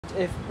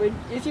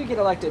If you get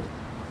elected,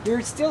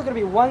 you're still going to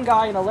be one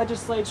guy in a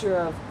legislature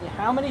of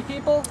how many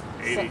people?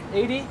 80.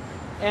 80?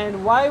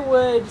 And why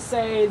would,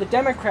 say, the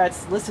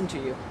Democrats listen to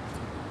you?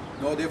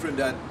 No different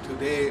than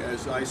today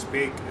as I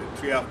speak,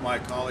 3 of my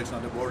colleagues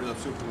on the board of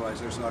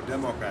supervisors are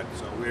Democrats,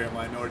 so we're a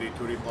minority,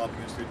 2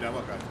 Republicans, 3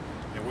 Democrats,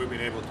 and we've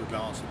been able to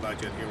balance the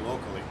budget here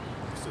locally.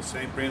 It's the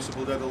same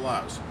principle that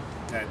allows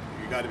that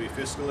you got to be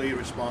fiscally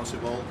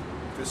responsible,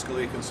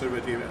 fiscally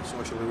conservative, and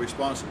socially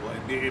responsible,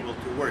 and be able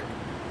to work.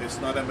 It's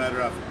not a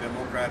matter of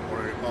Democrat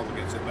or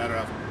Republican, it's a matter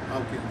of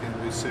how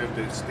can we serve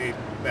the state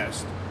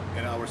best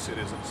and our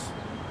citizens.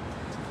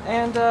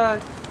 And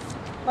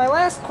my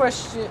last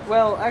question,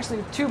 well,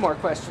 actually 2 more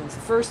questions.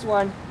 The first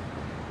one,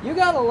 you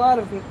got a lot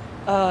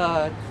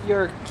of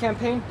your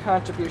campaign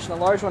contribution, a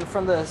large one,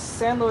 from the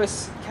San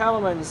Luis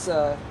Cattlemen's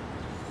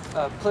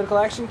Political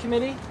Action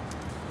Committee,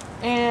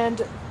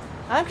 and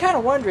I'm kind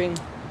of wondering,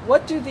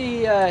 what do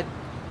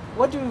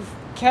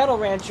cattle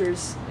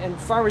ranchers and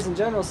farmers in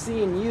general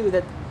see in you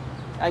that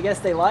I guess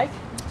they like?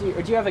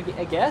 Or do you have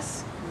a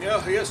guess?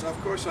 Yeah, yes, of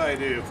course I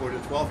do. For the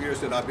 12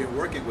 years that I've been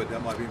working with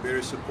them, I've been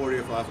very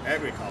supportive of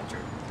agriculture,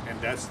 and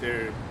that's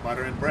their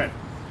butter and bread.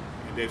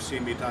 And they've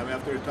seen me time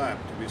after time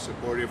to be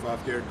supportive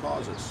of their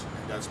causes,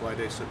 and that's why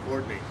they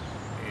support me.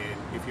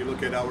 And if you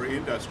look at our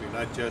industry,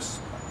 not just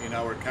in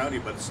our county,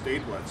 but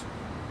statewide,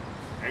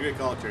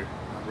 agriculture,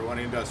 #1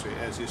 industry,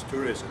 as is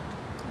tourism.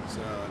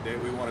 So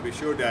we want to be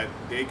sure that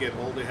they get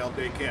all the help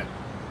they can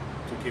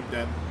to keep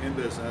them in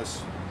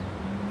business.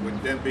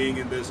 With them being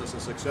in business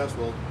and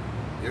successful,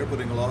 they're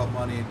putting a lot of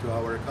money into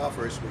our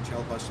coffers, which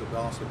help us to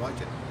balance the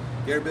budget.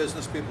 They're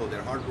business people,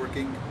 they're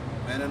hardworking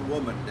men and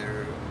women,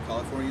 they're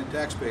Californian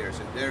taxpayers,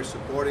 and they're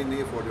supporting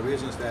me for the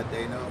reasons that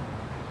they know.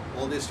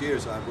 All these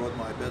years I brought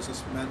my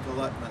business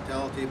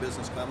mentality,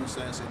 business common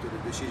sense into the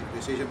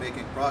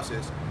decision-making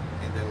process,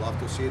 and they love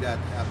to see that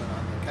happen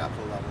on the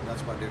capital level.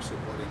 That's why they're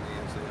supporting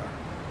me as they are.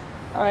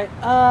 All right,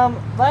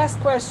 last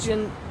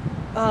question.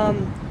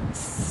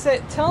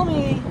 Tell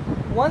me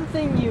one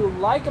thing you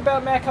like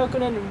about Matt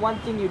Kokkonen and one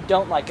thing you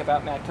don't like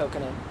about Matt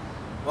Kokkonen.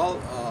 Well,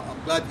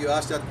 I'm glad you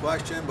asked that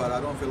question, but I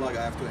don't feel like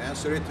I have to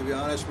answer it, to be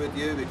honest with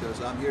you,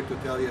 because I'm here to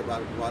tell you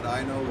about what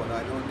I know, what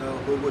I don't know,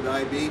 who would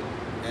I be,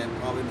 and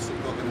probably Mr.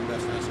 Kokkonen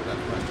best answer that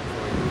question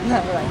for you.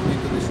 Right. I don't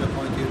mean to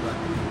disappoint you, but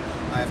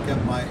I have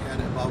kept my head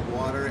above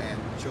water and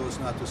chose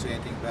not to say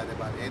anything bad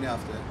about any of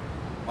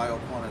my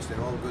opponents.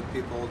 They're all good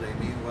people, they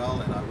mean well,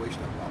 and I wish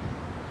them well.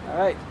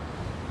 All right.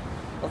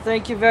 Well,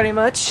 thank you very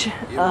much.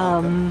 You're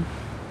welcome.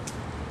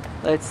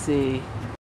 Let's see.